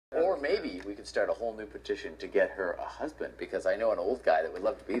maybe we could start a whole new petition to get her a husband, because I know an old guy that would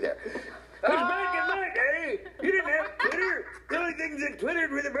love to be there. Back in my day, you didn't have Twitter. The only things that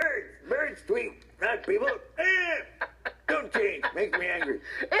twittered were the birds. Birds tweet, not people. Don't change. Makes me angry.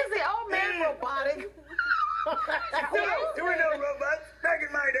 Is the old man robotic? No, there were no robots. Back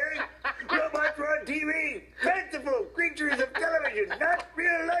in my day, robots were on TV. Fanciful creatures of television, not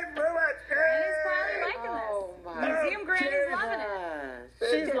real-life robots. And he's probably liking this. Museum Granny's loving it.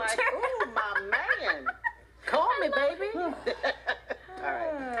 She's like, ooh, my man. Call me, baby. All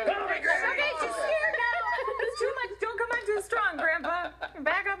right. Call me, Granny. Okay, she's scared now. It's too much. Don't come on too strong, Grandpa.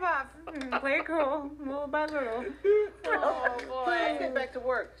 Back up off. Play it cool, little by little. Oh, boy. Let's get back to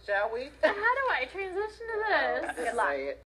work, shall we? How do I transition to this? Say it.